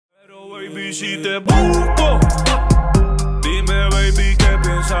Baby, si te busco, dime baby, ¿qué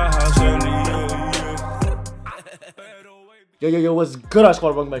piensas hacer? Yo, what's good, our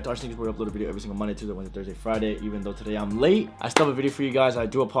squad? Welcome back to rsneakersfl, where we upload a video every single Monday, Tuesday, Wednesday, Thursday, Friday. Even though today I'm late, I still have a video for you guys. I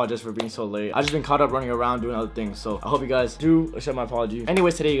do apologize for being so late. I've just been caught up running around doing other things, so I hope you guys do accept my apology.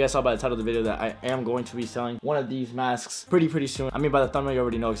 Anyways, today you guys saw by the title of the video that I am going to be selling one of these masks pretty soon. I mean, by the thumbnail, you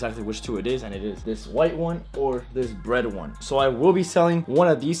already know exactly which two it is, and it is this white one or this bread one. So I will be selling one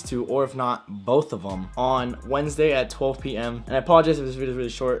of these two, or if not, both of them, on Wednesday at 12 p.m. And I apologize if this video is really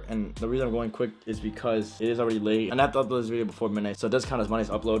short, and the reason I'm going quick is because it is already late, and I have to upload this video before midnight, so it does count as my next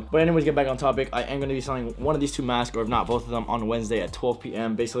upload. But anyways, get back on topic. I am going to be selling one of these two masks, or if not both of them, on Wednesday at 12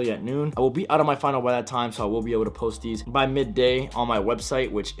 p.m. basically at noon. I will be out of my final by that time, so I will be able to post these by midday on my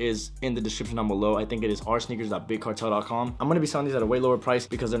website, which is in the description down below. I think it is rsneakers.bigcartel.com. I'm going to be selling these at a way lower price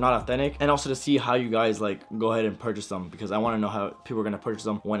because they're not authentic, and also to see how you guys like go ahead and purchase them, because I want to know how people are going to purchase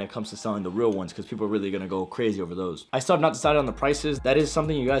them when it comes to selling the real ones, because people are really going to go crazy over those. I still have not decided on the prices. That is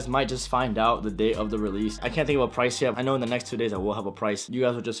something you guys might just find out the day of the release. I can't think of a price yet. I know in the next 2 days I will have a price. You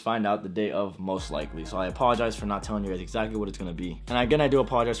guys will just find out the day of, most likely. So I apologize for not telling you guys exactly what it's going to be. And again, I do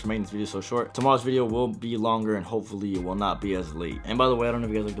apologize for making this video so short. Tomorrow's video will be longer, and hopefully it will not be as late. And by the way, I don't know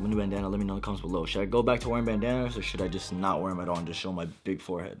if you guys like the new bandana. Let me know in the comments below. Should I go back to wearing bandanas, or should I just not wear them at all and just show my big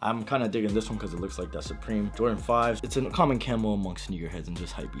forehead? I'm kind of digging this one because it looks like that Supreme Jordan 5s. It's a common camo amongst sneakerheads and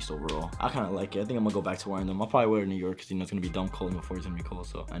just hypebeasts overall. I kind of like it. I think I'm gonna go back to wearing them. I'll probably wear it in New York because, you know, it's gonna be dumb cold before it's gonna be cold,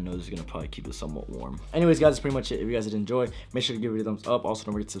 so I know this is gonna probably keep it somewhat warm. Anyways, guys, that's pretty much it. If you guys did enjoy, make sure to give it a thumbs up. Also,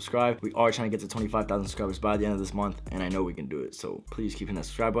 don't forget to subscribe. We are trying to get to 25,000 subscribers by the end of this month, and I know we can do it. So please keep hitting that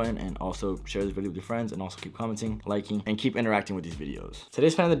subscribe button, and also share this video with your friends, and also keep commenting, liking, and keep interacting with these videos.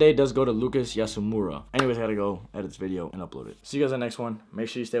 Today's fan of the day does go to Lucas Yasumura. Anyways, I gotta go edit this video and upload it. See you guys on the next one. Make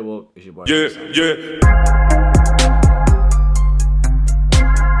sure you stay woke. It's your boy. Yeah.